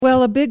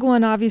Well, a big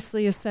one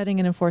obviously is setting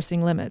and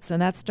enforcing limits,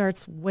 and that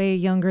starts way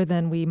younger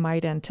than we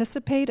might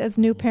anticipate as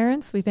new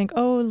parents. We think,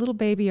 oh, little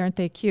baby, aren't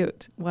they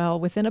cute? Well,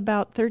 within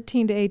about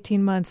 13 to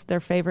 18 months, their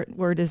favorite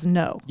word is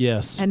no.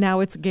 Yes. And now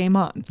it's game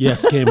on.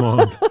 Yes, game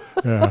on.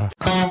 Yeah.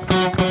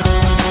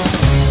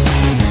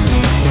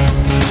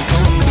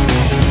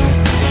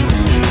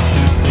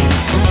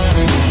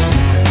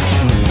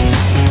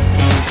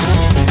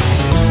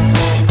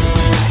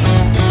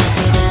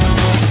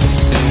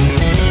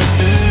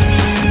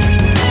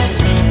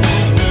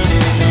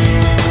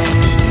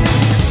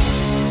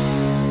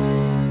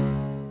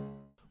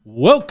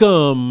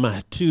 Welcome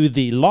to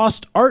the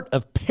Lost Art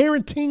of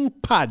Parenting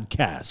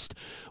podcast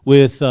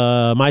with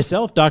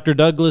myself, Dr.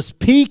 Douglas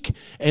Peak,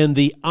 and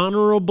the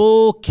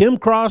Honorable Kim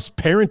Cross,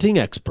 parenting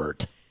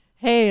expert.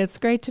 Hey, it's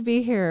great to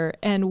be here.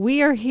 And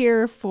we are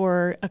here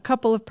for a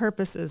couple of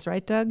purposes,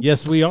 right, Doug?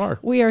 Yes, we are.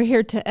 We are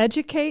here to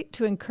educate,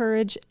 to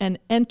encourage, and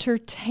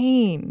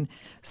entertain.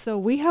 So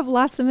we have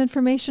lots of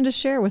information to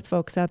share with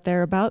folks out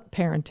there about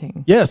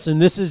parenting. Yes,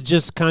 and this is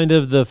just kind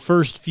of the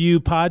first few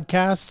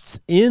podcasts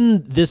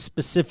in this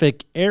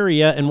specific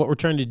area. And what we're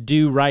trying to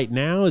do right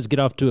now is get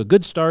off to a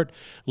good start,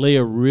 lay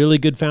a really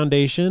good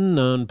foundation.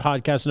 On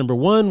podcast number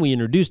 1, we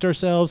introduced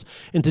ourselves.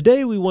 And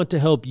today we want to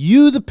help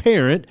you, the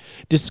parent,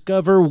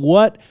 discover what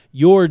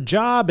your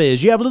job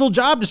is. You have a little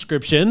job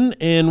description,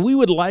 and we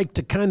would like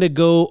to kind of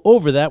go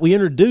over that. We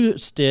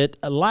introduced it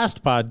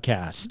last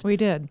podcast. We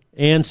did.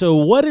 And so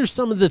what are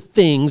some of the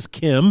things,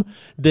 Kim,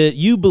 that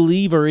you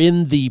believe are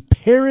in the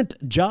parent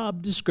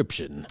job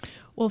description?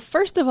 Well,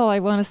 first of all, I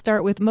want to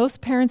start with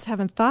most parents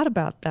haven't thought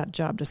about that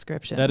job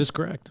description. That is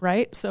correct.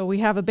 Right? So we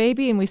have a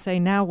baby and we say,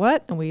 now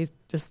what? And we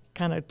just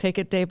kind of take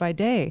it day by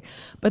day.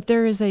 But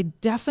there is a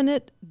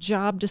definite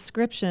job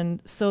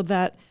description so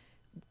that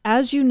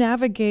as you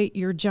navigate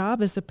your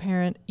job as a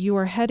parent, you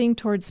are heading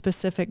towards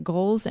specific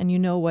goals and you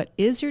know what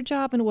is your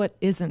job and what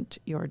isn't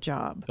your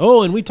job.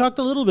 Oh, and we talked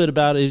a little bit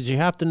about it. Is you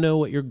have to know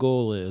what your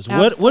goal is.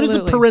 Absolutely. What is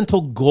a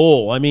parental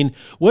goal? I mean,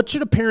 what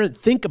should a parent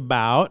think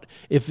about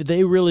if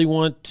they really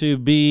want to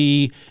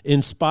be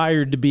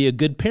inspired to be a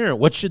good parent?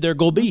 What should their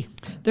goal be?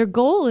 Their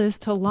goal is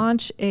to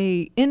launch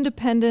a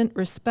independent,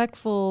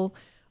 respectful,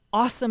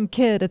 awesome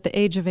kid at the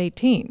age of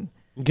 18.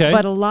 Okay.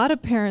 But a lot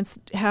of parents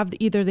have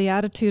either the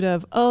attitude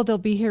of, oh, they'll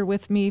be here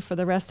with me for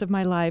the rest of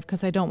my life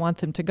because I don't want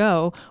them to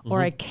go,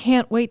 or I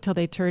can't wait till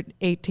they turn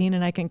 18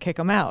 and I can kick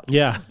them out.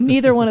 Yeah.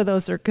 Neither one of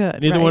those are good.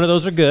 Neither right? one of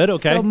those are good.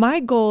 Okay. So my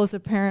goal as a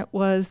parent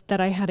was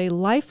that I had a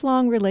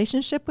lifelong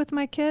relationship with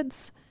my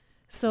kids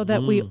so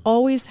that we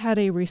always had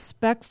a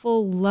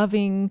respectful,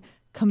 loving,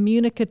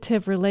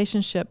 communicative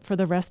relationship for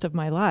the rest of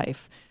my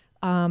life.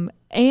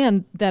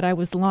 And that I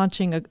was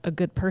launching a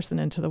good person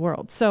into the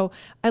world. So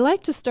I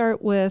like to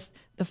start with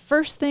the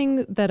first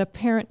thing that a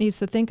parent needs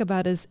to think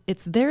about is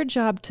it's their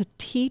job to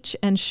teach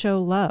and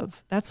show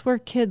love. That's where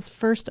kids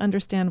first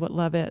understand what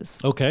love is.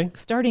 Okay.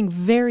 Starting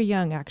very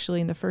young, actually,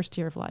 in the first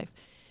year of life.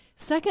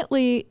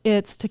 Secondly,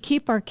 it's to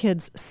keep our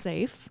kids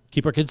safe.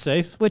 Keep our kids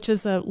safe. Which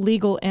is a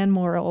legal and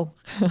moral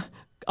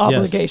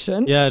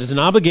obligation. Yes. Yeah, it is an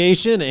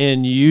obligation,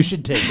 and you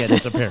should take it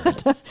as a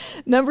parent.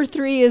 Number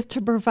 3 is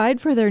to provide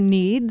for their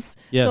needs.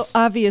 Yes. So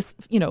obvious,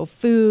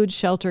 food,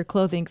 shelter,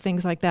 clothing,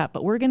 things like that.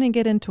 But we're going to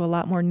get into a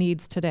lot more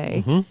needs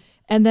today. Mm-hmm.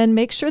 And then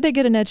make sure they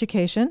get an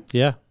education.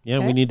 Yeah,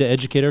 Okay. We need to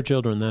educate our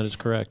children. That is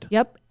correct.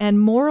 Yep.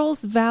 And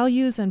morals,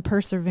 values, and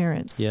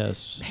perseverance.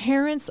 Yes.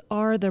 Parents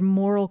are the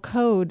moral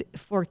code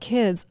for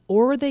kids,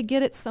 or they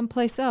get it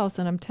someplace else.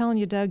 And I'm telling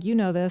you, Doug, you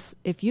know this.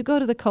 If you go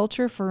to the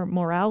culture for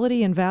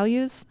morality and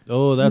values,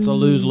 Oh, that's a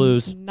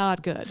lose-lose.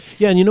 not good.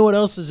 Yeah, and you know what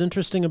else is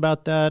interesting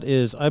about that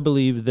is I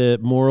believe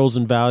that morals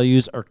and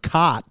values are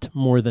caught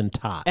more than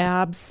taught.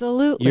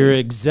 Absolutely. You're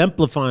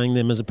exemplifying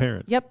them as a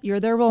parent. Yep, you're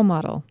their role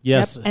model.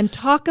 Yes. Yep. And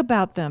talk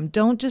about them.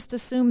 Don't just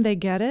assume they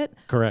get it.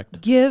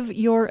 Correct. Give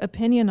your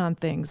opinion on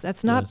things.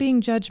 That's not Yes.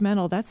 being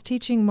judgmental. That's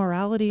teaching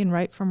morality and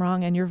right from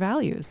wrong and your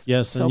values.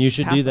 Yes, So and you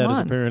should pass do that them as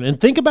a on. parent. And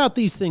think about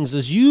these things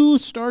as you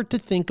start to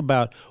think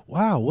about,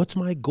 wow, what's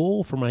my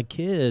goal for my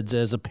kids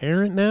as a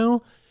parent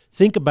now?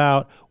 Think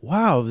about,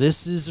 wow,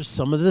 this is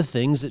some of the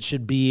things that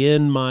should be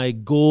in my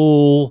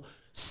goal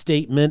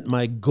statement,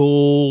 my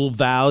goal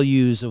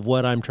values of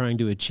what I'm trying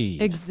to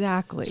achieve.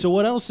 Exactly. So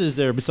what else is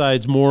there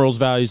besides morals,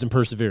 values, and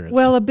perseverance?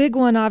 Well, a big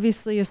one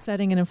obviously is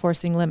setting and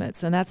enforcing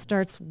limits, and that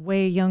starts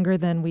way younger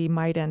than we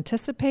might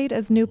anticipate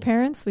as new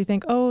parents. We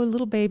think, oh,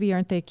 little baby,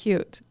 aren't they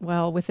cute?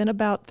 Well, within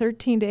about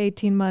 13 to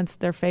 18 months,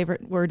 their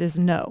favorite word is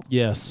no.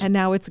 Yes. And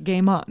now it's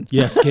game on.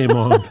 Yes, game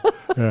on.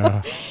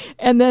 Yeah.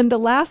 And then the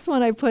last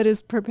one I put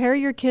is prepare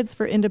your kids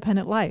for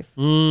independent life.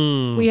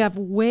 Mm. We have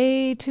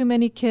way too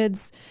many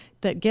kids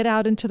that get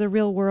out into the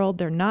real world,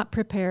 they're not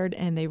prepared,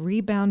 and they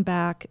rebound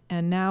back.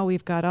 And now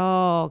we've got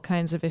all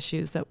kinds of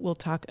issues that we'll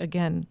talk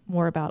again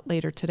more about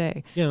later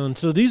today. Yeah, and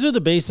so these are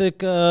the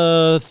basic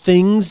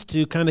things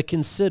to kind of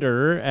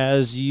consider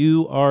as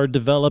you are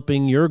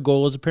developing your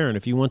goal as a parent.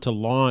 If you want to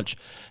launch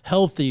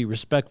healthy,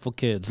 respectful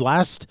kids.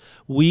 Last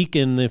week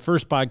in the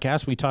first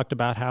podcast, we talked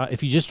about how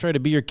if you just try to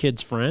be your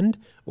kid's friend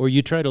or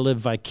you try to live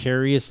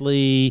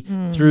vicariously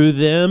through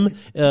them,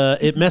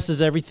 it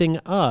messes everything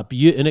up.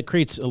 And it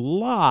creates a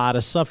lot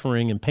of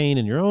suffering and pain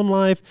in your own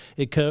life.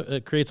 It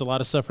creates a lot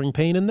of suffering,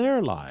 pain in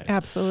their lives.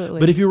 Absolutely.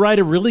 But if you write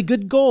a really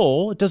good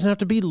goal, it doesn't have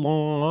to be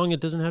long. It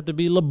doesn't have to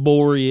be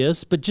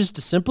laborious, but just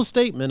a simple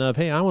statement of,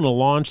 hey, I want to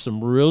launch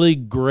some really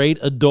great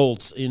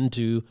adults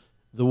into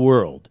the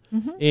world.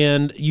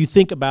 And you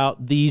think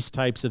about these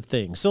types of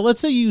things. So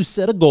let's say you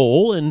set a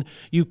goal and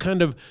you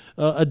kind of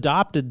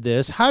adopted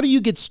this. How do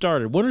you get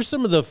started? What are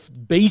some of the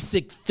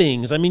basic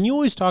things? I mean, you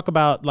always talk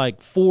about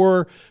like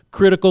 4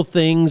 critical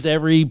things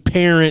every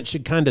parent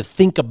should kind of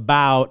think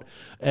about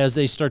as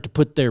they start to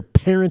put their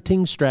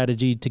parenting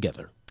strategy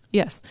together.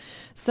 Yes.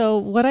 So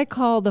what I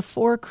call the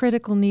 4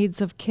 critical needs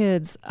of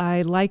kids,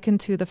 I liken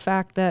to the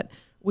fact that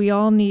we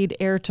all need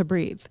air to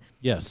breathe.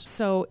 Yes.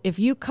 So if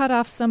you cut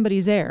off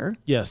somebody's air,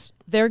 yes,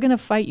 they're going to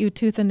fight you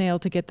tooth and nail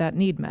to get that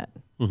need met,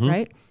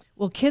 right?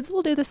 Well, kids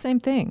will do the same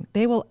thing.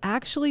 They will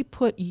actually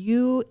put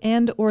you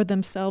and or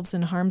themselves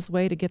in harm's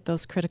way to get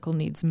those critical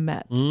needs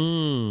met.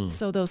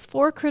 So those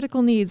 4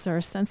 critical needs are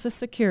a sense of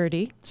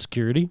security.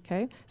 Security.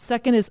 Okay.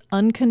 Second is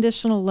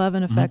unconditional love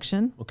and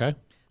affection. Okay.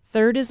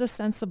 Third is a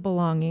sense of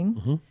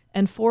belonging.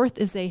 And fourth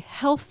is a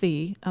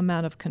healthy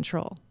amount of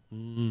control.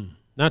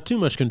 Not too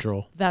much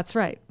control. That's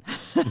right.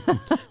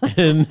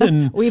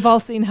 and we've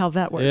all seen how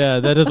that works. Yeah,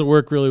 that doesn't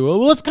work really well.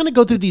 Well, let's kind of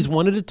go through these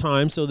one at a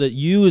time so that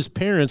you as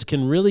parents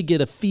can really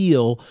get a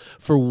feel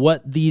for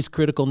what these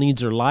critical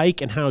needs are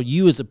like and how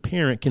you as a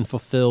parent can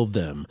fulfill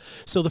them.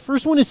 So the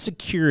first one is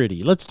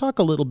security. Let's talk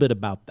a little bit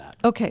about that.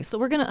 Okay, so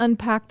we're going to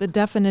unpack the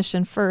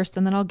definition first,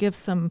 and then I'll give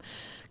some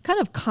kind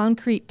of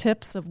concrete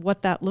tips of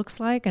what that looks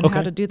like and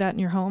how to do that in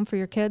your home for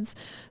your kids.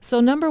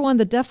 So number one,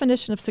 the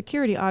definition of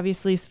security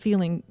obviously is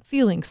feeling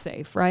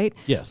safe, right?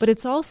 Yes. But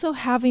it's also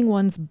having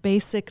one's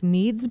basic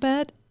needs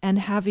met and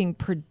having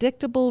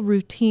predictable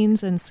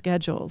routines and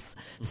schedules,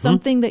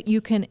 something that you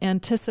can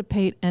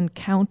anticipate and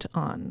count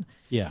on.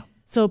 Yeah.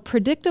 So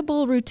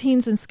predictable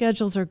routines and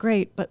schedules are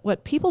great, but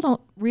what people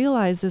don't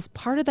realize is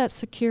part of that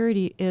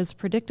security is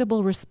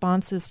predictable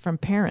responses from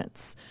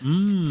parents.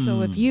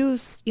 So if you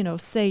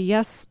say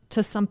yes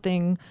to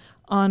something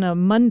on a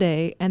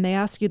Monday and they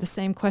ask you the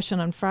same question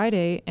on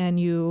Friday and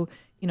you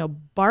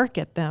bark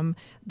at them,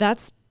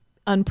 that's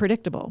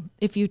unpredictable.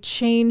 If you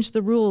change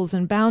the rules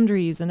and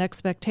boundaries and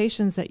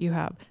expectations that you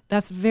have,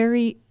 that's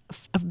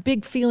a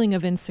big feeling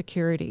of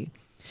insecurity.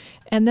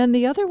 And then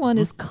the other one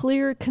is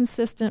clear,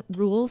 consistent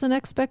rules and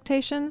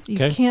expectations.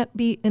 You can't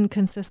be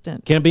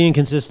inconsistent. Can't be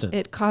inconsistent.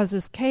 It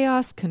causes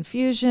chaos,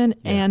 confusion,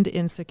 and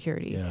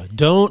insecurity. Yeah.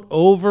 Don't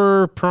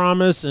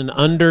over-promise and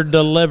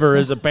under-deliver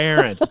as a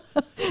parent.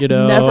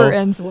 Never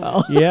ends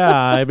well. Yeah.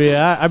 I mean,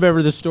 I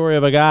remember the story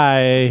of a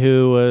guy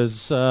who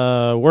was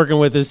working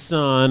with his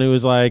son who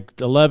was like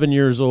 11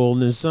 years old,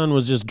 and his son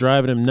was just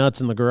driving him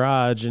nuts in the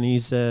garage. And he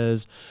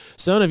says,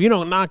 "Son, if you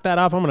don't knock that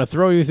off, I'm going to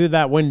throw you through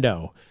that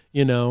window."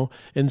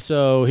 And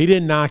so he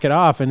didn't knock it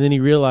off. And then he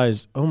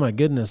realized, oh my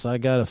goodness, I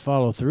got to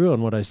follow through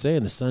on what I say.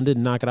 And the son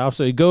didn't knock it off.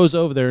 So he goes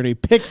over there and he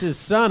picks his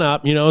son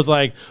up, it's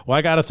like, well,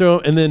 I got to throw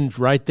him. And then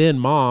right then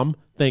mom,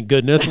 thank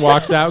goodness,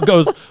 walks out and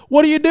goes,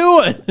 "What are you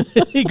doing?"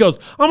 He goes,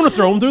 "I'm going to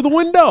throw him through the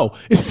window."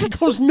 He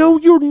goes, "No,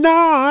 you're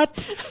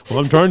not." "Well,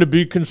 I'm trying to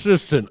be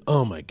consistent."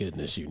 Oh my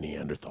goodness, you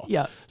Neanderthal.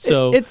 Yeah.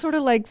 So it's sort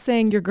of like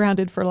saying you're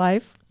grounded for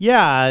life.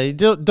 Yeah,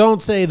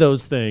 don't say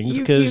those things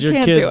because your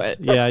can't kids.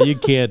 Do it. Yeah, you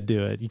can't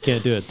do it. You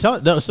can't do it.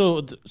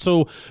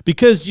 So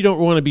because you don't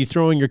want to be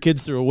throwing your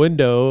kids through a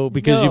window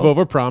because you've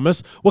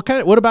overpromised.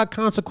 What about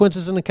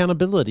consequences and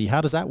accountability?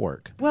 How does that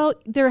work? Well,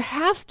 there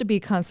has to be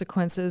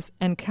consequences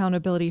and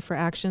accountability for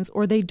actions,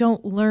 or they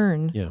don't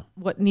learn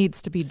what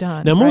needs to be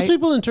done. Now, most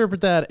people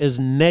interpret that as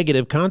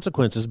negative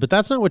consequences, but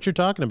that's not what you're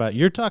talking about.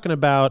 You're talking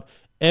about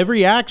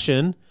every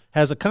action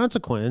has a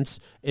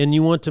consequence, and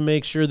you want to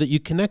make sure that you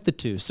connect the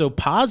two. So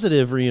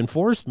positive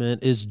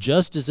reinforcement is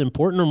just as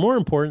important or more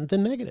important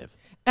than negative.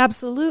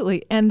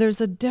 Absolutely. And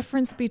there's a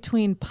difference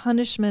between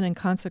punishment and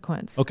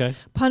consequence. Okay.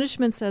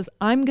 Punishment says,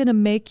 I'm going to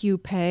make you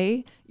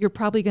pay. You're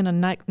probably going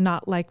to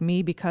not like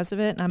me because of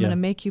it, and I'm going to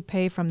make you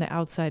pay from the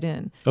outside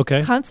in.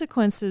 Okay.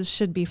 Consequences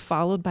should be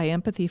followed by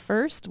empathy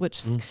first,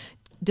 which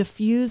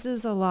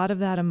diffuses a lot of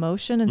that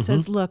emotion and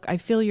says, look, I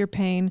feel your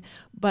pain,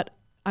 but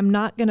I'm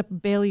not going to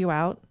bail you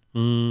out.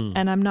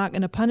 And I'm not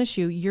going to punish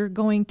you. You're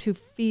going to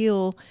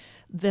feel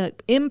the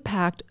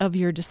impact of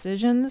your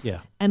decisions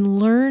and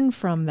learn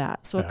from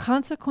that. So a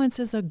consequence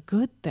is a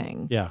good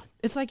thing. Yeah.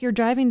 It's like you're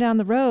driving down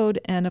the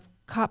road and a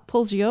cop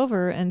pulls you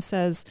over and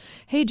says,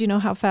 "Hey, do you know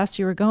how fast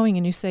you were going?"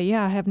 And you say,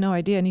 "Yeah, I have no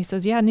idea." And he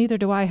says, "Yeah, neither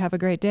do I. Have a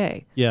great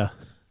day." Yeah.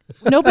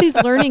 Nobody's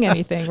learning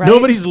anything, right?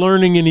 Nobody's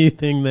learning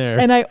anything there.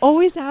 And I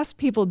always ask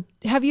people,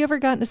 have you ever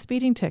gotten a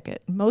speeding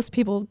ticket? Most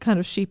people kind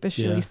of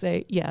sheepishly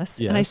say yes.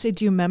 And I say,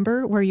 do you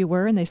remember where you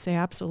were? And they say,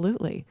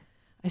 absolutely.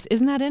 I say,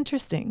 isn't that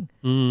interesting?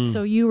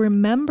 So you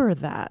remember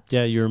that.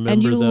 Yeah, you remember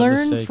and you that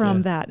learn mistake,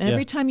 from that. And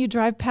every time you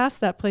drive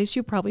past that place,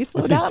 you probably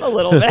slow down a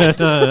little bit.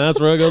 That's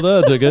where I got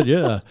that ticket,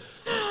 yeah.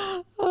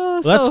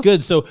 Well, that's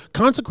good. So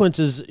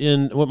consequences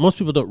in what most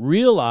people don't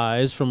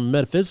realize from a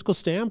metaphysical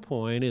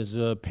standpoint is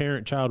a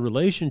parent-child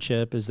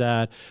relationship is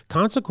that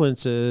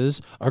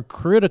consequences are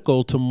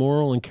critical to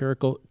moral and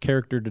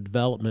character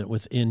development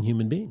within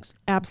human beings.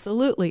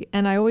 Absolutely.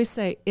 And I always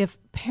say if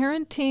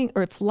parenting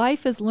or if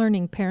life is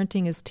learning,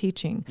 parenting is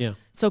teaching. Yeah.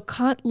 So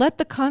let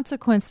the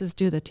consequences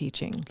do the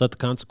teaching. Let the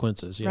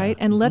consequences, yeah. Right?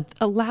 And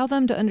allow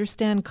them to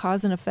understand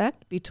cause and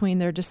effect between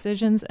their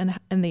decisions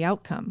and the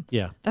outcome.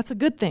 Yeah. That's a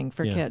good thing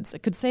for kids.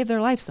 It could save their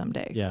life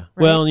someday. Yeah.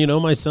 Right? Well,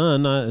 my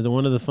son,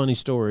 one of the funny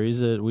stories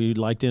that we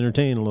like to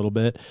entertain a little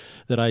bit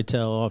that I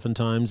tell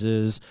oftentimes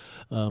is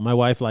my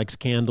wife likes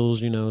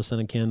candles,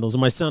 scented candles.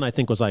 And my son, I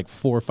think, was like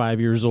 4 or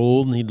 5 years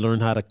old, and he'd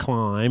learned how to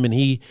climb. And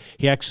he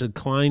actually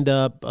climbed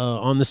up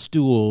on the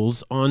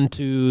stools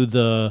onto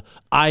the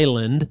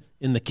island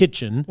in the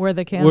kitchen where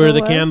the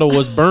candle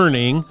was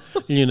burning,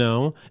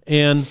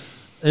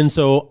 and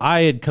so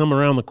I had come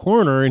around the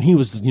corner and he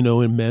was,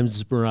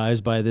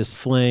 mesmerized by this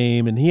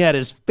flame, and he had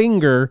his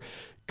finger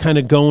kind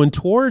of going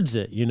towards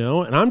it,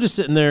 and I'm just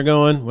sitting there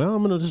going, well,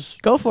 I'm going to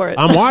just go for it.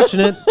 I'm watching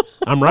it.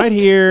 I'm right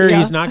here. Yeah.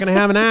 He's not going to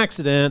have an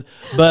accident,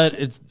 but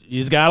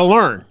he's got to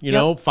learn,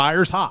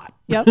 fire's hot.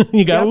 Yep.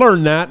 You got to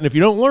learn that. And if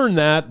you don't learn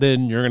that,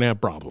 then you're going to have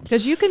problems.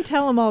 Because you can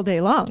tell him all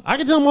day long. I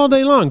can tell him all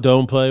day long,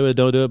 don't play with it,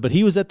 don't do it. But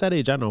he was at that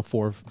age, I don't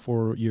know,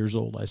 4 years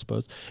old, I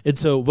suppose. And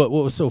so, but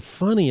what was so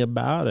funny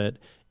about it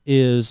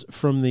is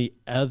from the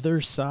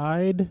other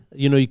side,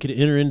 you could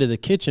enter into the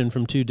kitchen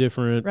from 2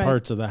 different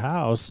parts of the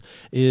house,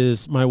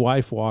 is my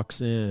wife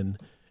walks in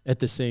at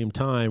the same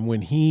time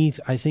when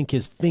I think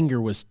his finger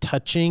was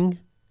touching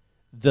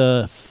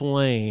the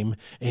flame,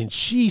 and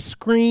she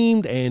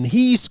screamed and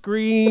he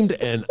screamed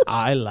and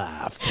I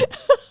laughed.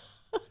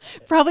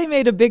 Probably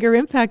made a bigger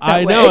impact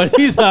that way. I know.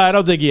 And I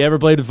don't think he ever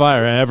played with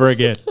fire ever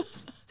again.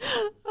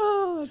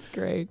 Oh, that's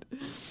great.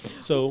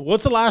 So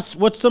what's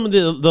some of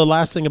the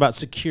last thing about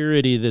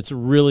security that's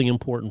really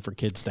important for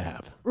kids to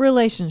have?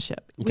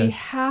 Relationship. Okay. We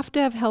have to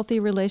have healthy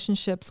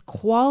relationships,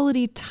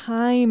 quality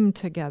time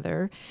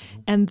together,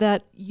 and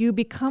that you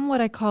become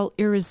what I call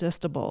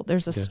irresistible.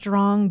 There's a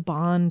strong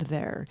bond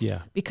there.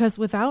 Yeah. Because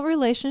without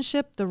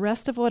relationship, the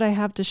rest of what I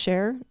have to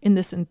share in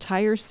this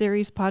entire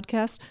series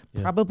podcast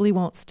probably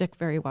won't stick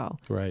very well.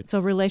 Right.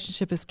 So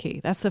relationship is key.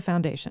 That's the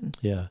foundation.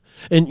 Yeah.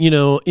 And,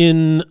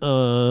 in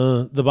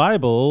the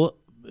Bible,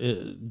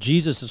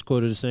 Jesus is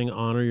quoted as saying,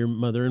 honor your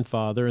mother and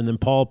father. And then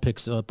Paul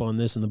picks up on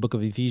this in the book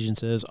of Ephesians,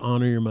 says,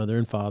 honor your mother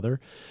and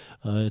father.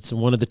 It's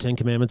one of the 10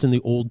 commandments in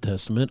the Old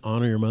Testament,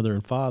 honor your mother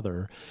and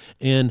father.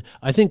 And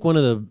I think one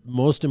of the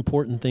most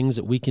important things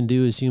that we can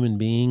do as human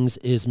beings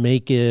is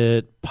make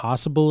it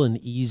possible and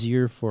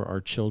easier for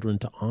our children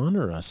to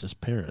honor us as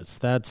parents.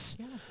 That's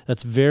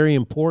very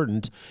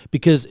important,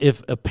 because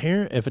if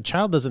a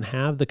child doesn't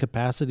have the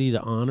capacity to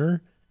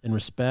honor and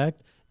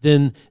respect,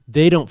 then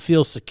they don't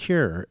feel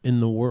secure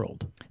in the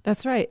world.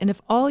 That's right. And if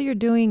all you're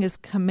doing is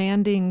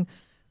commanding,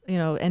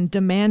 and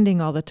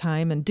demanding all the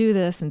time, and do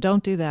this and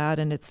don't do that,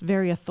 and it's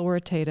very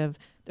authoritative,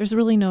 there's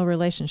really no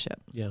relationship.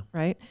 Yeah.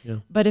 Right? Yeah.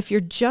 But if you're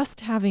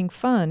just having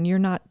fun, you're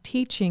not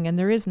teaching, and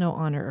there is no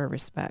honor or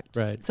respect.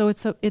 Right. So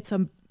it's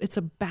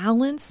a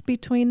balance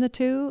between the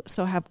two.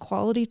 So have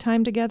quality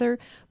time together,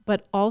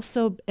 but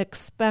also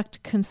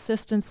expect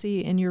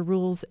consistency in your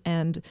rules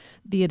and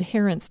the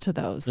adherence to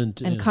those.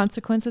 And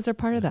consequences are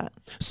part of that.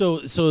 So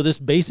this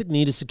basic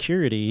need is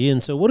security.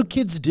 And so what do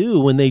kids do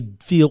when they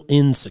feel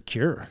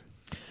insecure?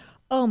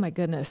 Oh my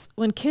goodness.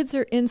 When kids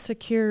are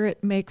insecure,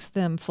 it makes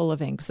them full of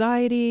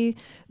anxiety.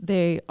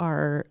 They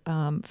are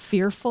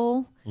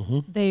fearful. Mm-hmm.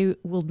 They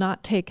will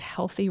not take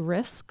healthy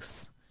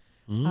risks.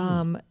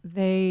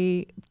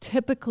 They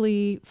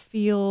typically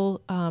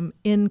feel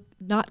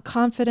not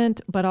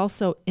confident, but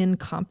also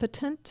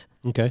incompetent.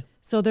 Okay.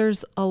 So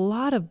there's a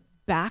lot of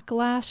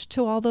backlash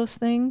to all those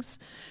things.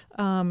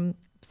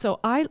 So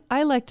I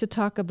like to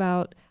talk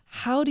about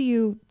how do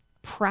you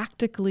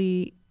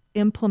practically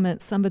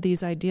implement some of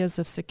these ideas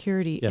of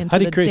security into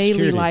the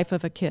daily life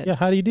of a kid. Yeah,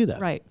 how do you do that?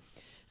 Right.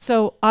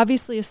 So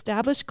obviously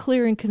establish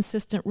clear and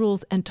consistent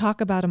rules and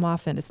talk about them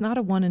often. It's not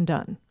a one and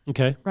done.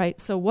 Okay. Right.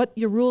 So what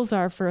your rules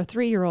are for a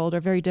 3-year-old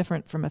are very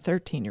different from a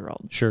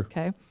 13-year-old. Sure.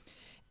 Okay.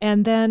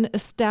 And then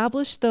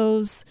establish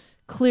those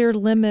clear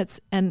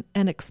limits and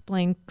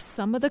explain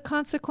some of the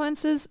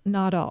consequences,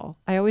 not all.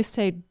 I always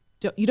say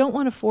you don't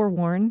want to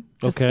forewarn,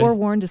 because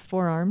forewarned is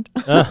forearmed.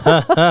 So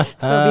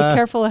be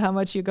careful of how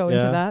much you go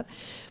into that.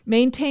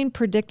 Maintain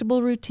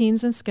predictable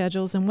routines and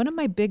schedules. And one of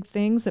my big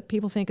things that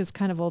people think is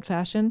kind of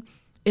old-fashioned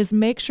is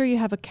make sure you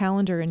have a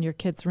calendar in your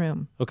kid's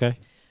room. Okay.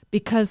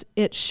 because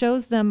it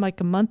shows them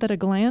like a month at a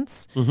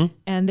glance,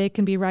 and they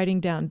can be writing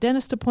down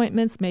dentist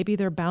appointments. Maybe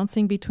they're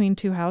bouncing between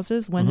two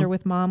houses, when they're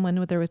with mom, when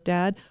they're with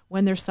dad,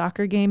 when their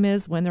soccer game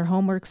is, when their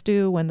homework's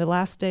due, when the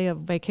last day of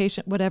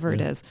vacation, whatever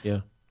it is.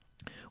 Yeah.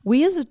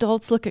 We as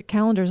adults look at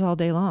calendars all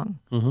day long.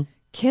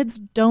 Kids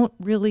don't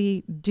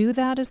really do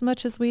that as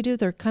much as we do.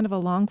 They're kind of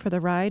along for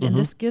the ride, and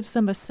this gives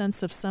them a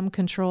sense of some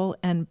control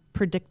and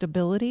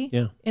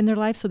predictability in their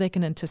life, so they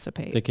can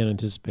anticipate. They can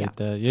anticipate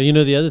that. Yeah, you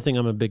know, the other thing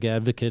I'm a big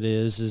advocate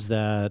is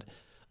that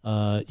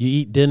you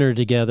eat dinner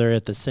together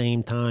at the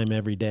same time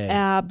every day.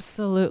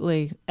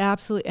 Absolutely.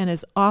 Absolutely. And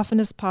as often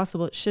as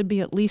possible. It should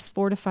be at least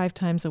 4 to 5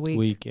 times a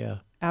week. Yeah.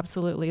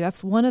 Absolutely.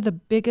 That's one of the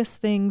biggest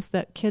things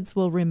that kids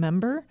will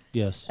remember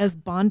as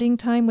bonding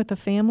time with the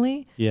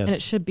family. Yes. And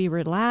it should be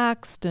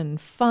relaxed and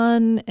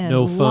fun and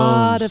no a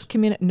lot phones.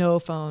 of no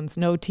phones,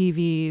 no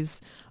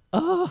TVs.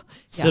 Oh,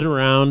 Sit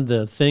around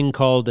the thing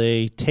called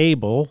a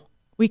table.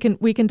 We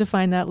can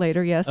define that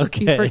later, yes, if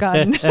you've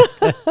forgotten.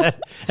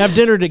 Have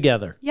dinner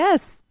together.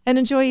 Yes, and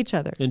enjoy each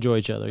other. Enjoy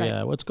each other,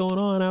 yeah. What's going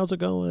on? How's it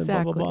going?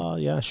 Exactly. Blah, blah, blah.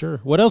 Yeah, sure.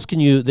 What else can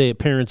the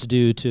parents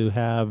do to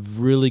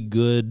have really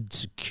good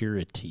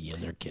security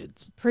in their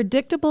kids?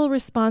 Predictable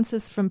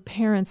responses from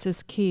parents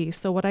is key.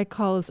 So what I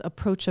call is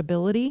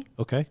approachability.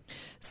 Okay.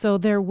 So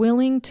they're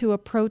willing to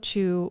approach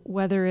you,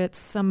 whether it's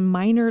some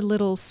minor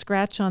little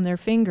scratch on their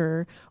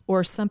finger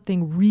or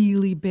something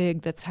really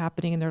big that's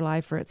happening in their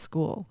life or at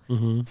school.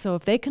 So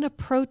if they can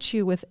approach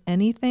you with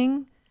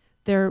anything,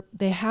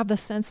 they have the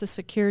sense of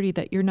security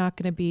that you're not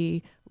going to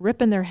be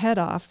ripping their head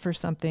off for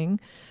something,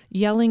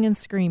 yelling and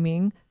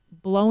screaming,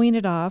 blowing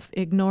it off,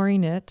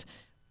 ignoring it,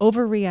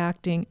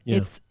 overreacting.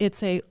 Yeah.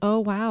 It's oh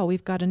wow,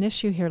 we've got an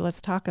issue here. Let's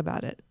talk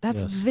about it.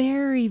 That's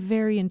very,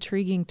 very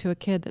intriguing to a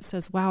kid that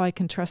says, wow, I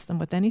can trust them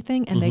with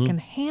anything and they can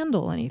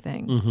handle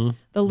anything.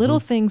 The little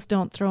things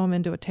don't throw them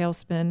into a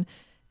tailspin.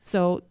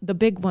 So the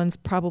big ones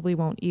probably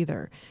won't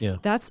either. Yeah.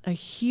 That's a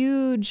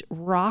huge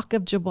rock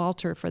of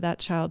Gibraltar for that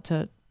child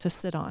to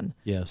sit on.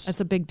 Yes. That's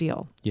a big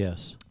deal.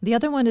 Yes. The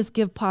other one is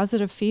give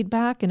positive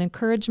feedback and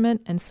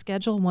encouragement and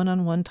schedule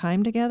one-on-one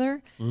time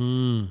together.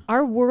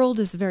 Our world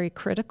is very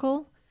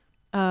critical.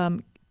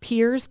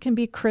 Peers can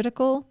be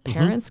critical.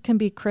 Parents can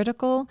be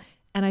critical.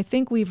 And I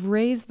think we've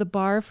raised the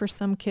bar for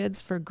some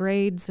kids for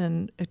grades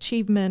and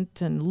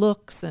achievement and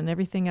looks and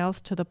everything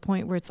else to the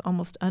point where it's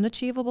almost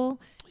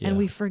unachievable. Yeah. And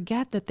we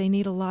forget that they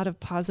need a lot of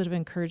positive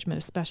encouragement,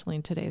 especially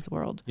in today's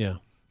world. Yeah.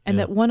 And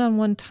that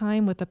one-on-one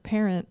time with a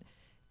parent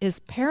is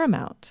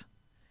paramount.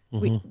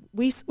 In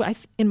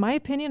my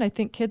opinion, I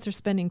think kids are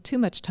spending too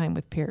much time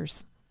with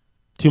peers.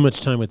 Too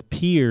much time with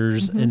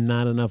peers and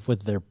not enough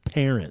with their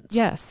parents.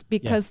 Yes,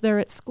 because they're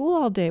at school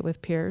all day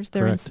with peers.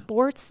 They're in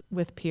sports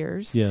with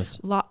peers. Yes.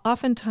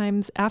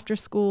 Oftentimes after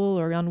school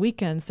or on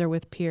weekends, they're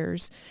with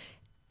peers.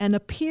 And a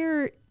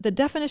peer, the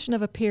definition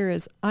of a peer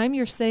is I'm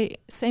your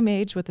same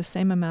age with the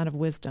same amount of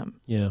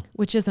wisdom. Yeah.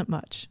 Which isn't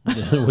much.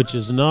 Which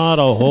is not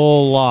a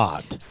whole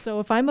lot. So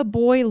if I'm a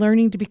boy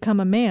learning to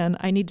become a man,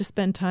 I need to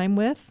spend time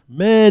with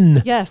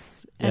men.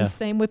 Yes. And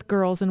same with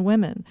girls and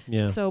women.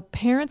 Yeah. So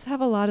parents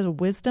have a lot of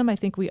wisdom. I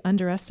think we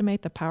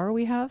underestimate the power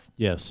we have.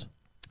 Yes.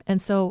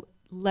 And so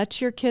let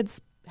your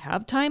kids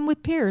have time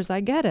with peers. I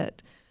get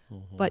it.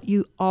 But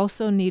you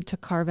also need to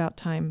carve out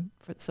time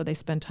so they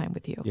spend time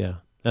with you. Yeah.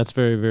 That's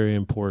very, very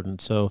important.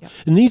 So,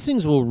 and these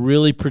things will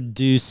really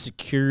produce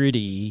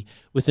security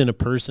within a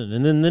person.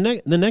 And then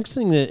the next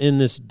thing that in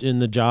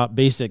the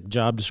basic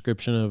job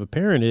description of a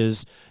parent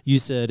is, you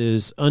said,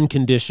 is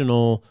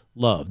unconditional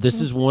love. This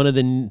is one of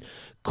the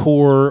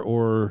core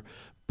or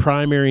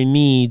primary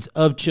needs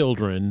of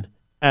children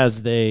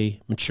as they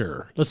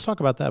mature. Let's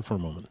talk about that for a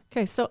moment.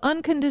 Okay, so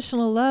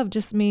unconditional love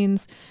just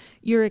means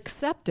you're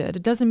accepted.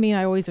 It doesn't mean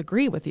I always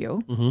agree with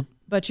you,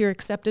 but you're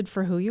accepted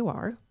for who you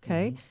are,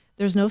 okay?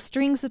 There's no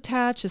strings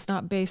attached. It's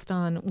not based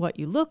on what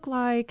you look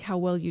like, how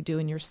well you do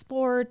in your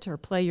sport, or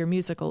play your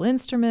musical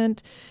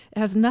instrument. It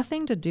has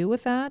nothing to do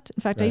with that.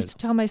 In fact, I used to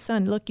tell my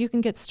son, look, you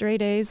can get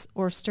straight A's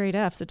or straight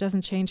F's. It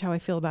doesn't change how I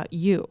feel about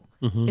you.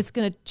 It's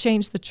going to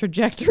change the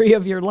trajectory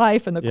of your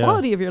life and the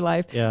quality of your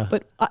life,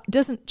 but it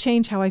doesn't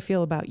change how I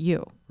feel about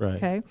you. Right.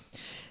 Okay.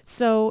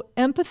 So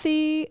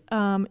empathy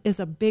is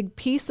a big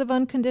piece of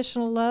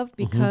unconditional love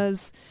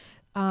because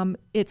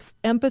it's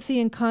empathy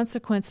and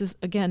consequences,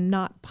 again,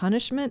 not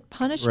punishment.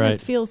 Punishment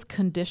feels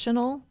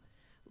conditional,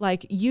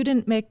 like you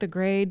didn't make the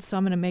grade, so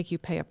I'm going to make you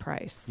pay a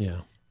price.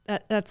 Yeah.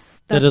 That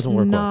doesn't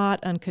work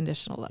not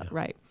unconditional love,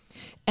 right?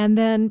 And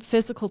then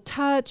physical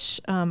touch,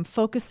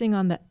 focusing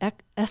on the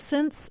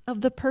essence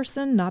of the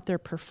person, not their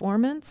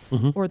performance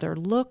or their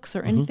looks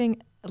or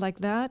anything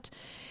like that.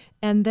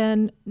 And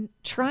then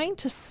trying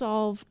to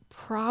solve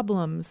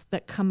problems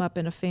that come up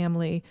in a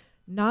family,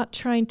 not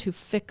trying to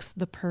fix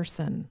the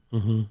person.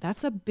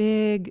 That's a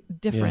big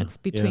difference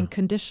between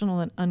conditional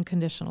and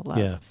unconditional love.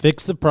 Yeah,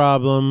 fix the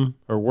problem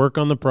or work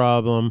on the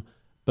problem,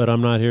 but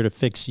I'm not here to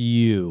fix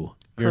you.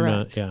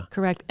 Correct.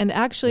 Correct. And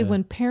actually,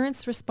 when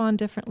parents respond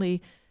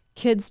differently,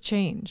 kids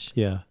change.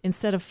 Yeah.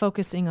 Instead of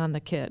focusing on the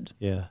kid.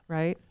 Yeah.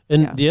 Right.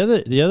 And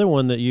the other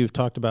one that you've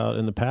talked about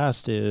in the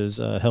past is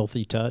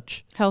healthy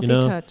touch. Healthy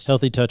touch.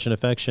 Healthy touch and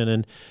affection.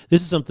 And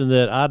this is something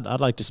that I'd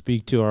like to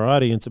speak to our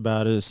audience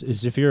about is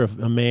if you're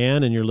a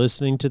man and you're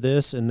listening to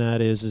this, and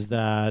that is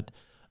that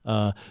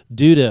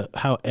due to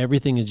how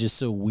everything is just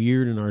so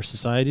weird in our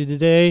society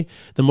today,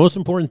 the most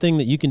important thing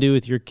that you can do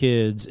with your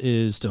kids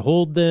is to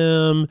hold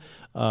them,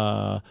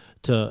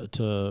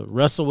 to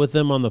wrestle with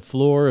them on the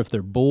floor. If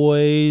they're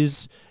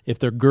boys, if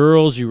they're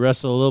girls, you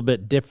wrestle a little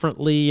bit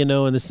differently, in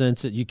the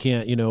sense that you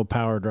can't,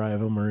 power drive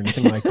them or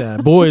anything like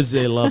that. Boys,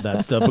 they love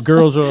that stuff, but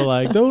girls are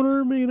like, don't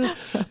hurt me.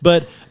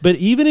 But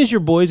even as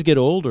your boys get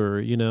older,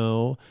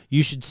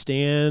 you should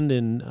stand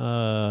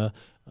and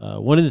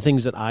one of the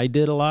things that I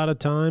did a lot of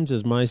times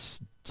as my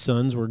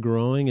sons were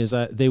growing is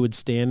they would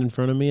stand in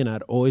front of me, and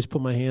I'd always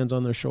put my hands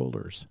on their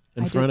shoulders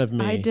in front of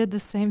me. I did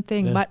the same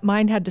thing. Yeah.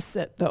 Mine had to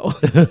sit, though.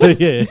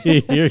 Yeah,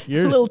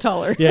 you're a little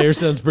taller. Yeah, your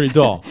son's pretty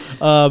tall.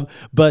 And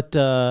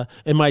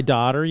my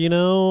daughter,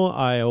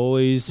 I'd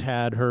always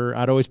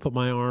put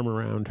my arm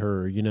around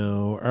her,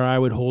 or I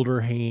would hold her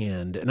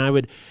hand. And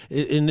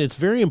and it's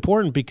very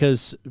important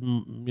because,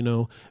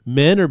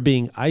 men are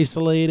being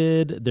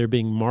isolated, they're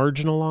being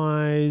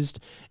marginalized,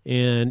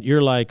 and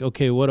you're like,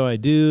 okay, what do I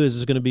do? Is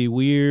this going to be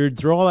weird?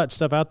 Throw all that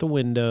stuff out the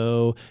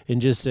window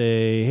and just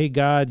say, hey,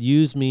 God,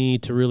 use me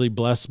to really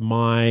bless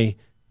my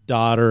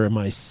daughter and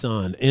my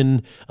son.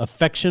 And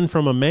affection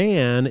from a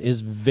man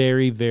is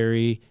very,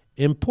 very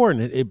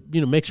important. It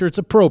make sure it's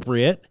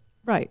appropriate.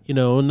 Right.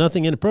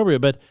 Nothing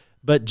inappropriate,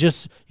 but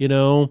just,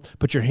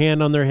 put your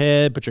hand on their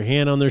head, put your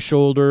hand on their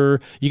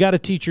shoulder. You got to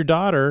teach your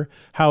daughter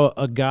how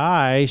a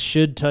guy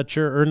should touch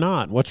her or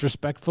not, what's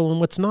respectful and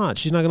what's not.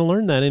 She's not going to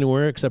learn that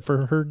anywhere except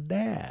for her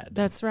dad.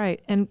 That's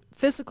right. And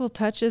physical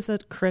touch is a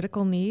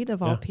critical need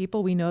of all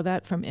people. We know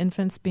that from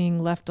infants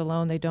being left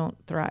alone, they don't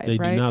thrive. They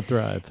do not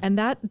thrive. And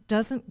that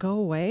doesn't go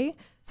away.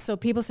 So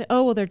people say,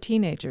 oh, well, they're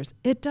teenagers.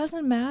 It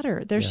doesn't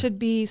matter. There should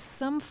be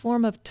some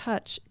form of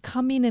touch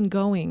coming and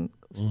going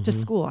to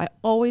school. I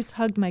always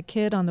hugged my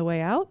kid on the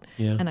way out,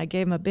 and I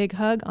gave them a big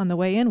hug on the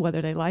way in,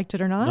 whether they liked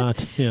it or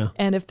not.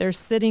 And if they're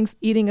sitting,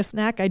 eating a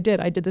snack, I did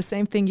the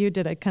same thing you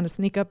did. I kind of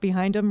sneak up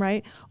behind them,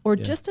 right? Or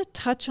just a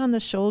touch on the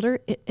shoulder.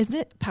 Isn't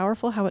it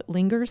powerful how it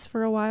lingers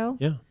for a while?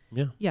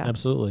 Yeah,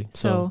 absolutely.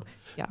 So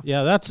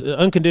that's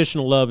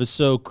unconditional love is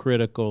so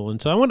critical.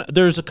 And so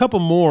there's a couple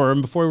more,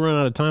 and before we run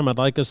out of time, I'd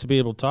like us to be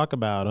able to talk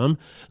about them.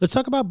 Let's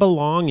talk about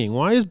belonging.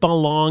 Why is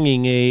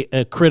belonging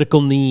a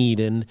critical need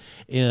in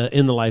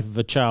the life of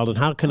a child, and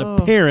how can a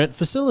parent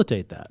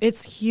facilitate that?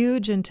 It's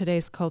huge in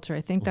today's culture.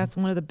 I think that's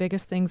one of the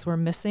biggest things we're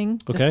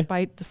missing,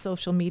 despite the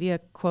social media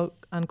quote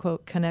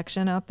unquote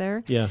connection out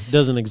there. Yeah, it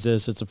doesn't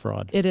exist. It's a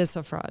fraud. It is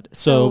a fraud.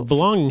 So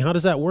belonging, how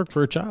does that work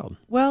for a child?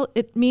 Well,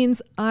 it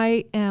means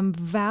I am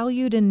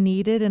valued and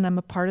needed, and I'm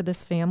a part of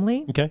this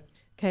family.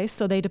 Okay,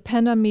 so they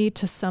depend on me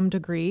to some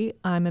degree.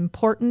 I'm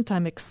important.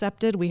 I'm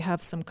accepted. We have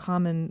some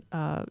common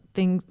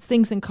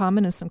things in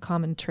common and some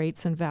common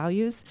traits and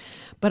values,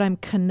 but I'm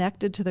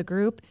connected to the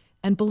group.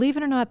 And believe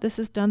it or not, this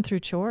is done through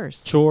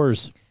chores.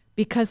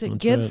 Because it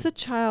gives the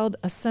child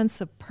a sense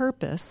of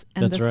purpose,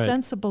 and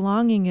sense of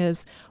belonging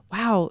is,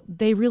 wow,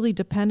 they really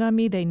depend on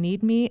me, they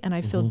need me, and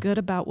I feel good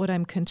about what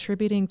I'm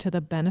contributing to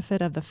the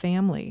benefit of the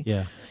family.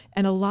 Yeah.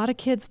 And a lot of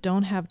kids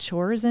don't have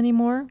chores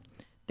anymore.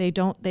 They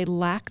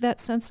lack that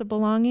sense of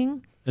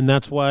belonging. And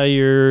that's why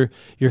your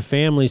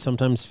family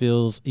sometimes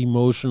feels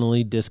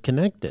emotionally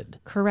disconnected.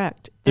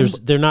 Correct.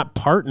 They're not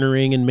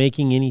partnering and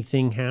making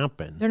anything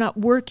happen. They're not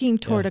working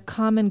toward a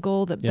common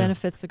goal that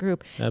benefits the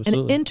group.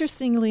 Absolutely. And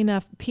interestingly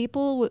enough,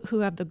 people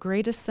who have the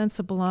greatest sense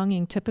of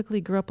belonging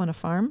typically grew up on a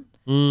farm.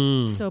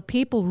 So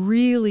people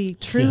really,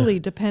 truly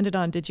depended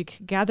on, did you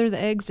gather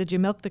the eggs? Did you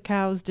milk the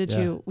cows? Did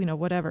you,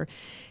 whatever.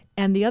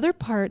 And the other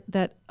part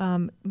that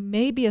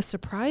may be a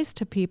surprise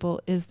to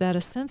people is that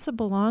a sense of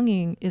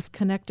belonging is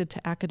connected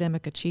to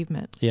academic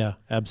achievement. Yeah,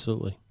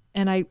 absolutely.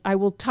 And I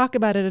will talk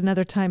about it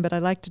another time, but I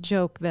like to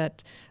joke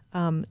that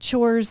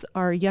chores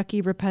are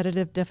yucky,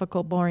 repetitive,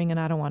 difficult, boring, and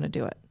I don't want to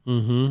do it.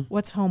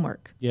 What's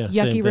homework? Yeah,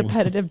 yucky,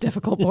 repetitive,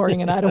 difficult,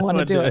 boring, and I don't want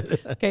to do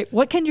it. Okay,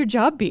 what can your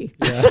job be?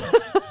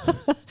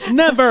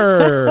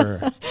 Never.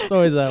 It's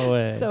always that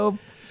way. So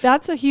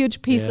that's a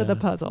huge piece of the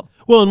puzzle.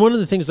 Well, and one of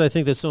the things I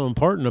think that's so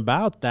important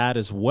about that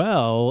as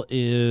well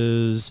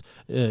is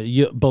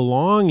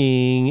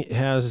belonging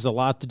has a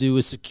lot to do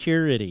with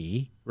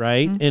security,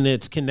 right? And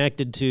it's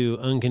connected to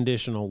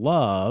unconditional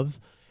love.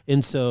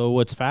 And so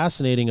what's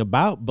fascinating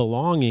about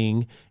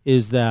belonging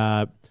is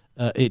that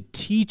it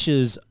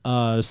teaches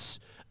us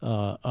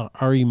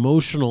our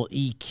emotional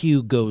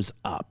EQ goes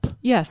up.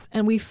 Yes,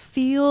 and we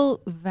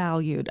feel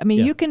valued. I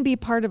mean, you can be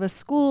part of a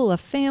school, a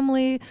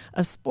family,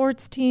 a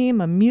sports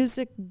team, a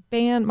music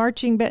band,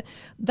 marching band.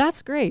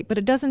 That's great, but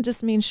it doesn't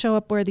just mean show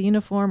up, wear the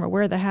uniform or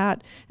wear the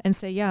hat and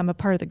say, yeah, I'm a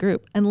part of the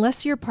group.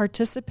 Unless you're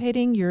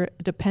participating, you're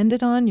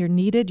depended on, you're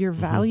needed, you're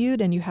valued,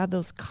 and you have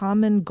those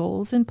common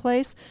goals in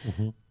place,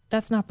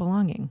 that's not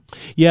belonging.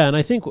 Yeah, and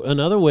I think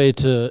another way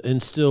to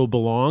instill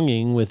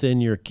belonging within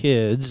your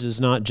kids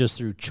is not just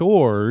through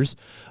chores,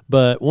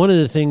 but one of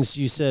the things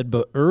you said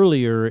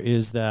earlier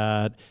is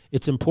that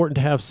it's important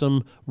to have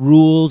some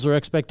rules or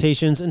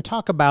expectations and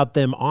talk about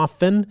them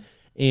often.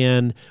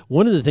 And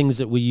one of the things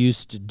that we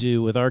used to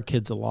do with our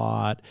kids a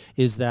lot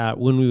is that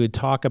when we would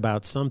talk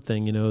about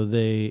something,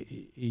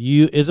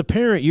 you as a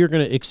parent, you're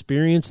going to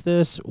experience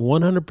this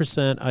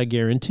 100%, I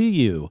guarantee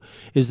you,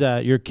 is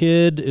that your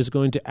kid is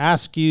going to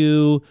ask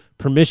you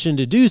permission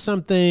to do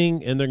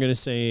something, and you're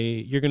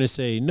going to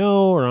say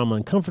no, or I'm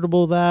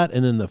uncomfortable with that.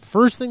 And then the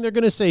first thing they're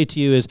going to say to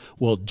you is,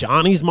 well,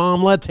 Johnny's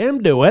mom lets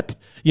him do it.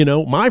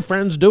 My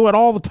friends do it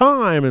all the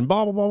time, and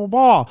blah, blah, blah, blah,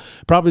 blah.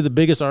 Probably the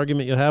biggest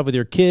argument you'll have with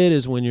your kid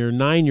is when your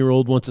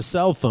 9-year-old wants a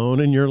cell phone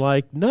and you're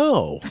like,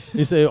 no.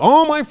 You say,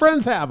 all my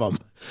friends have them.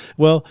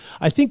 Well,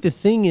 I think the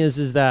thing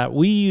is that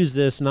we use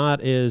this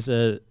not as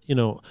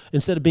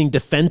instead of being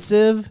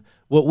defensive,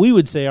 what we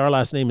would say, our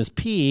last name is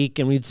Peak,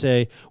 and we'd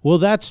say, well,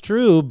 that's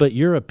true, but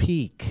you're a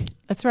peak.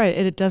 That's right.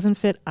 It doesn't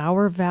fit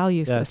our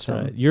value system.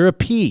 That's right. You're a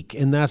peak,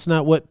 and that's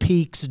not what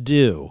peaks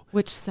do.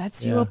 Which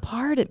sets you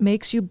apart. It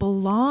makes you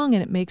belong,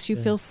 and it makes you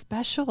feel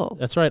special.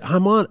 That's right.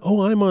 I'm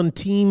on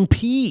Team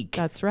Peak.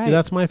 That's right.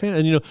 That's my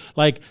fan. And,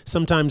 like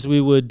sometimes we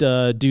would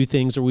do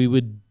things, or we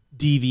would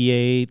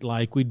deviate,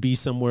 like we'd be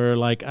somewhere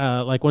like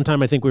one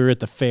time I think we were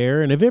at the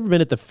fair, and have you ever been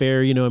at the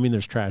fair?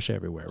 There's trash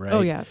everywhere, right? Oh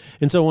yeah.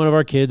 And so one of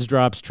our kids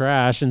drops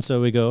trash, and so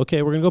we go,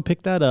 okay, we're gonna go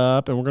pick that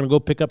up, and we're gonna go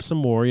pick up some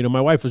more.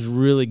 My wife was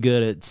really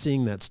good at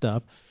seeing that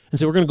stuff. And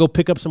so we're going to go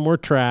pick up some more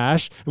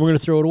trash, and we're going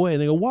to throw it away.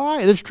 And they go,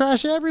 why? There's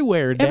trash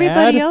everywhere, Dad.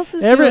 Everybody else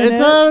is doing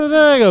it.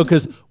 I go,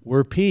 because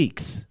we're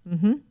peaks.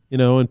 Mm-hmm.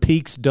 And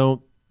peaks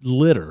don't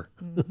litter.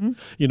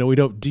 Mm-hmm. We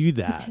don't do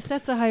that. It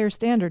sets a higher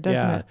standard,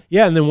 doesn't it?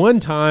 Yeah, and then one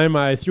time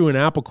I threw an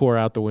apple core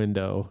out the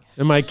window,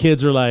 and my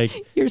kids were like,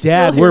 You're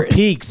Dad, we're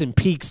peaks, and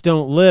peaks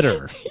don't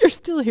litter. You're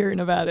still hearing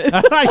about it.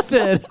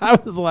 I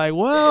was like,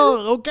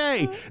 well,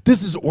 okay,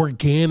 this is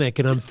organic,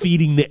 and I'm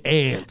feeding the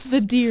ants.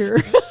 The deer.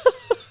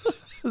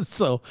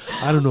 So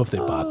I don't know if they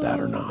bought that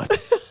or not.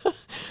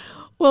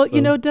 Well,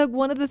 Doug,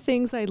 one of the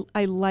things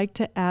I like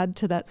to add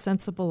to that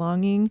sense of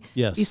belonging,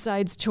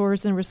 besides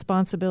chores and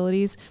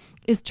responsibilities,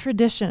 is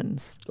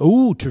traditions.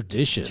 Oh,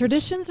 traditions.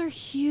 Traditions are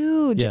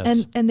huge,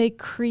 yes. and they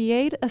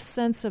create a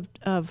sense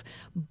of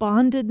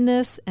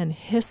bondedness and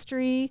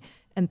history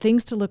and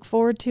things to look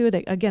forward to.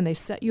 They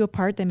set you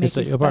apart. They make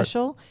you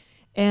special.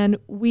 And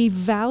we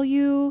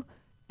value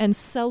and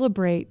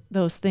celebrate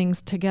those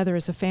things together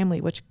as a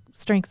family, which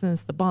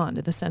strengthens the bond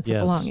and the sense of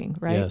belonging,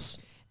 right? Yes.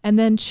 And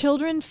then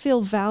children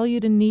feel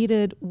valued and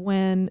needed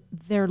when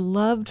they're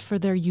loved for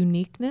their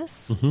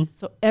uniqueness. Mm-hmm.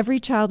 So every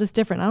child is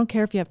different. I don't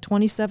care if you have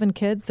 27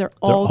 kids, they're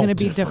all going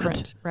to be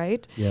different,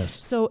 right? Yes.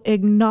 So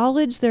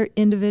acknowledge their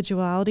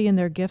individuality and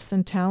their gifts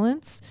and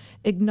talents.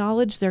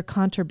 Acknowledge their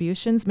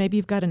contributions. Maybe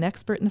you've got an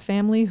expert in the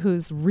family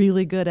who's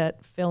really good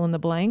at fill in the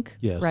blank,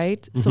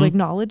 right? Mm-hmm. So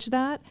acknowledge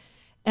that.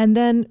 And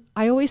then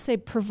I always say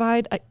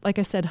provide, like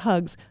I said,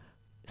 hugs.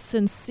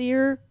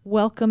 Sincere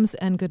welcomes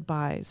and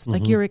goodbyes. Mm-hmm.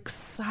 Like you're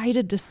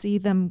excited to see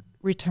them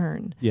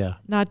return. Yeah.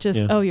 Not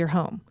just, oh, you're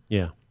home.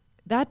 Yeah.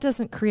 That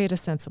doesn't create a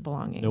sense of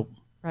belonging. Nope.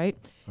 Right?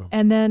 Oh.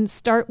 And then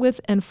start with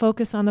and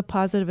focus on the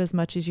positive as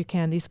much as you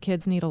can. These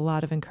kids need a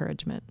lot of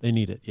encouragement. They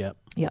need it. Yeah.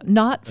 Yeah.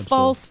 Not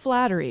false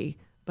flattery,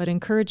 but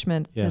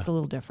encouragement is a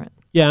little different.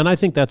 Yeah. And I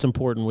think that's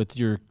important with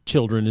your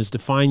children is to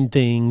find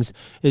things.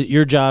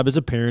 Your job as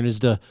a parent is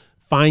to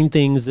find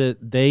things that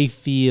they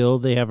feel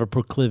they have a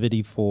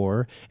proclivity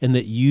for and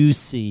that you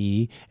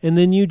see, and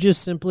then you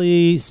just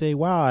simply say,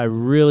 wow,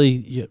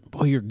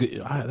 you're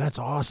good. That's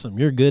awesome.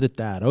 You're good at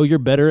that. Oh, you're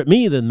better at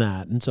me than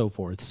that, and so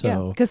forth.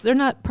 So, because they're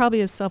not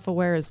probably as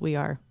self-aware as we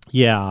are.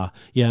 Yeah.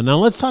 Now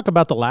let's talk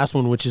about the last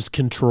one, which is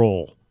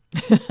control.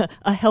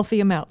 A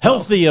healthy amount.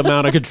 Healthy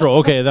amount of control.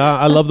 Okay,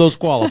 I love those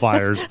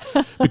qualifiers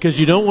because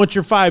you don't want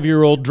your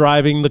 5-year-old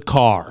driving the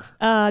car.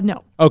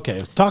 No. Okay,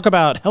 talk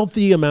about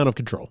healthy amount of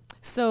control.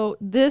 So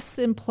this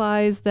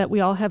implies that we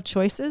all have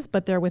choices,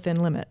 but they're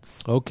within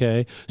limits.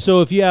 Okay.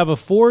 So if you have a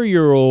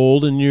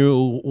 4-year-old and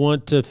you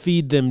want to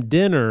feed them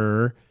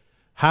dinner,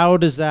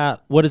 what does that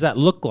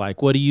look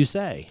like? What do you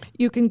say?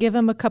 You can give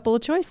them a couple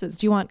of choices.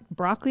 Do you want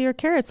broccoli or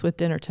carrots with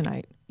dinner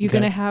tonight? You're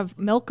going to have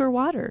milk or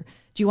water?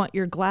 Do you want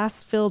your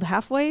glass filled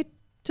halfway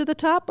to the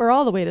top or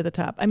all the way to the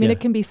top? I mean, it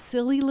can be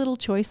silly little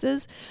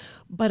choices,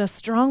 but a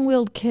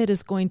strong-willed kid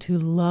is going to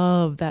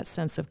love that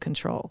sense of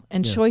control.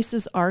 And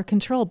choices are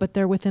control, but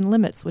they're within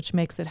limits, which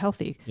makes it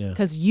healthy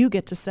because you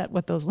get to set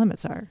what those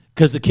limits are.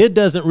 Because the kid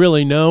doesn't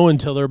really know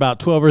until they're about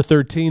 12 or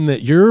 13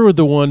 that you're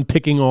the one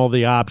picking all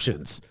the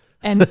options.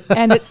 And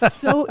it's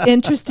so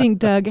interesting,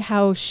 Doug,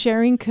 how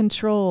sharing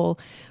control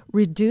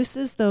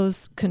reduces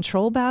those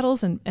control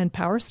battles and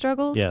power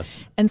struggles.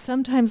 Yes. And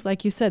sometimes,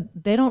 like you said,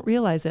 they don't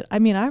realize it. I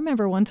mean, I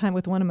remember one time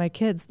with one of my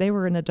kids, they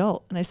were an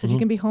adult, and I said, you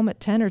can be home at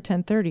 10 or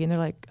 10:30. And they're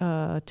like,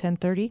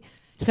 10:30?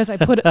 because I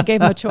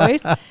gave them a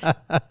choice.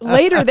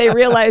 Later, they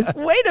realized,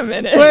 wait a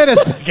minute. Wait a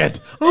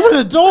second. I'm an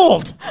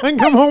adult. I can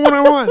come home when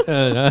I want.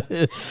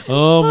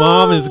 Oh,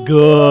 mom is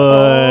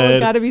good. Oh,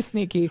 got to be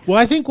sneaky. Well,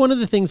 I think one of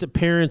the things that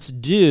parents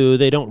do,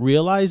 they don't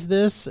realize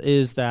this,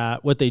 is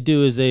that what they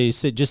do is they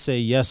just say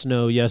yes,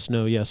 no, yes,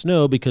 no, yes,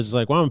 no, because it's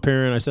like, well, I'm a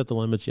parent. I set the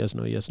limits. Yes,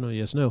 no, yes, no,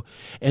 yes, no.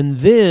 And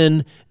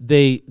then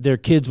their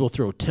kids will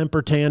throw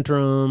temper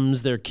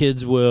tantrums. Their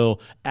kids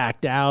will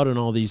act out in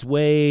all these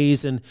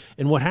ways. And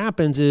what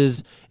happens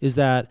is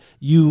that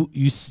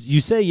you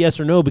say yes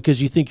or no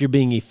because you think you're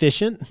being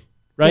efficient,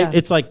 right? Yeah.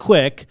 It's like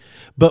quick,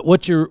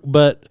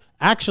 but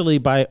actually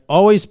by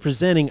always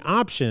presenting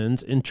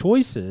options and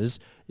choices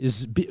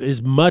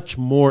is much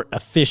more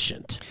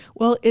efficient.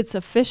 Well, it's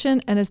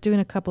efficient and it's doing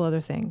a couple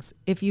other things.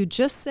 If you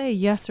just say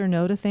yes or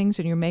no to things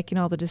and you're making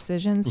all the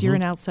decisions, you're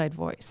an outside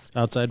voice.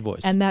 Outside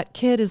voice. And that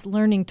kid is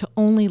learning to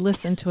only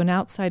listen to an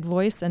outside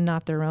voice and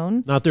not their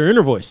own. Not their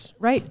inner voice.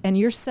 Right. And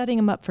you're setting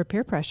them up for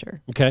peer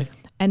pressure. Okay.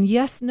 And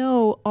yes,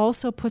 no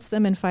also puts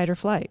them in fight or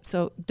flight.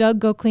 So, Doug,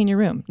 go clean your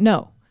room.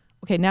 No.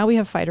 Okay, now we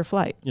have fight or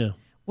flight. Yeah.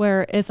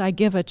 Whereas I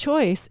give a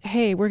choice,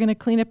 hey, we're going to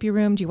clean up your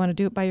room. Do you want to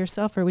do it by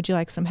yourself or would you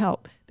like some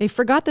help? They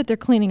forgot that they're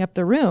cleaning up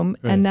the room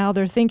and now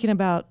they're thinking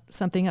about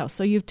something else.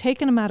 So you've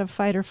taken them out of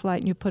fight or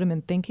flight and you put them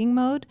in thinking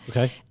mode.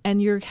 Okay.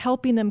 And you're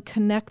helping them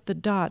connect the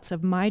dots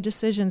of my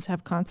decisions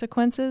have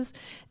consequences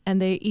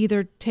and they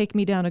either take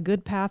me down a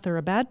good path or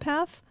a bad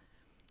path.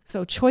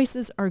 So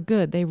choices are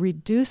good. They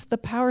reduce the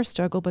power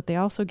struggle, but they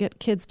also get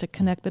kids to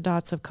connect the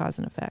dots of cause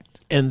and effect.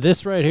 And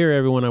this right here,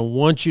 everyone, I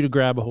want you to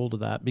grab a hold of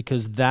that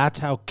because that's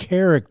how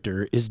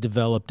character is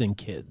developed in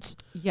kids.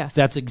 Yes.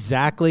 That's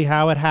exactly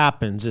how it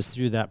happens, is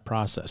through that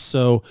process.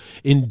 So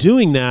in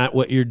doing that,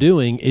 what you're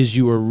doing is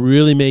you are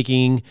really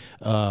making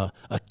a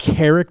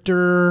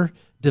character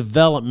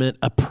development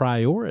a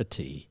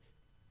priority.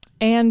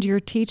 And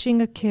you're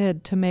teaching a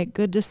kid to make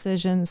good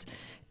decisions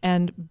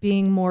and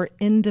being more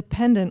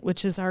independent,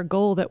 which is our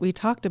goal that we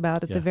talked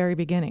about at the very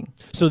beginning.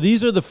 So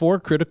these are the 4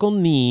 critical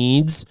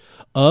needs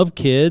of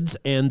kids,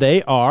 and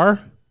they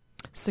are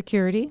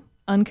security,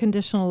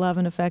 unconditional love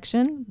and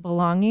affection,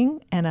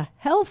 belonging, and a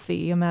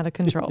healthy amount of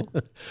control.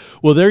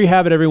 Well, there you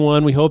have it,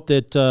 everyone. We hope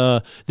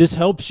that this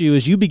helps you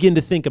as you begin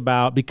to think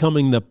about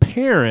becoming the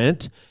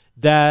parent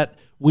that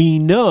we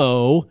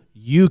know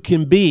you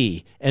can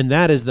be, and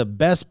that is the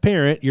best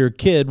parent your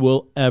kid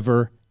will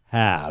ever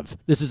have.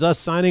 This is us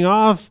signing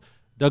off.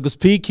 Douglas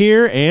Peak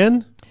here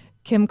and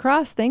Kim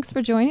Cross, thanks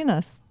for joining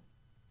us.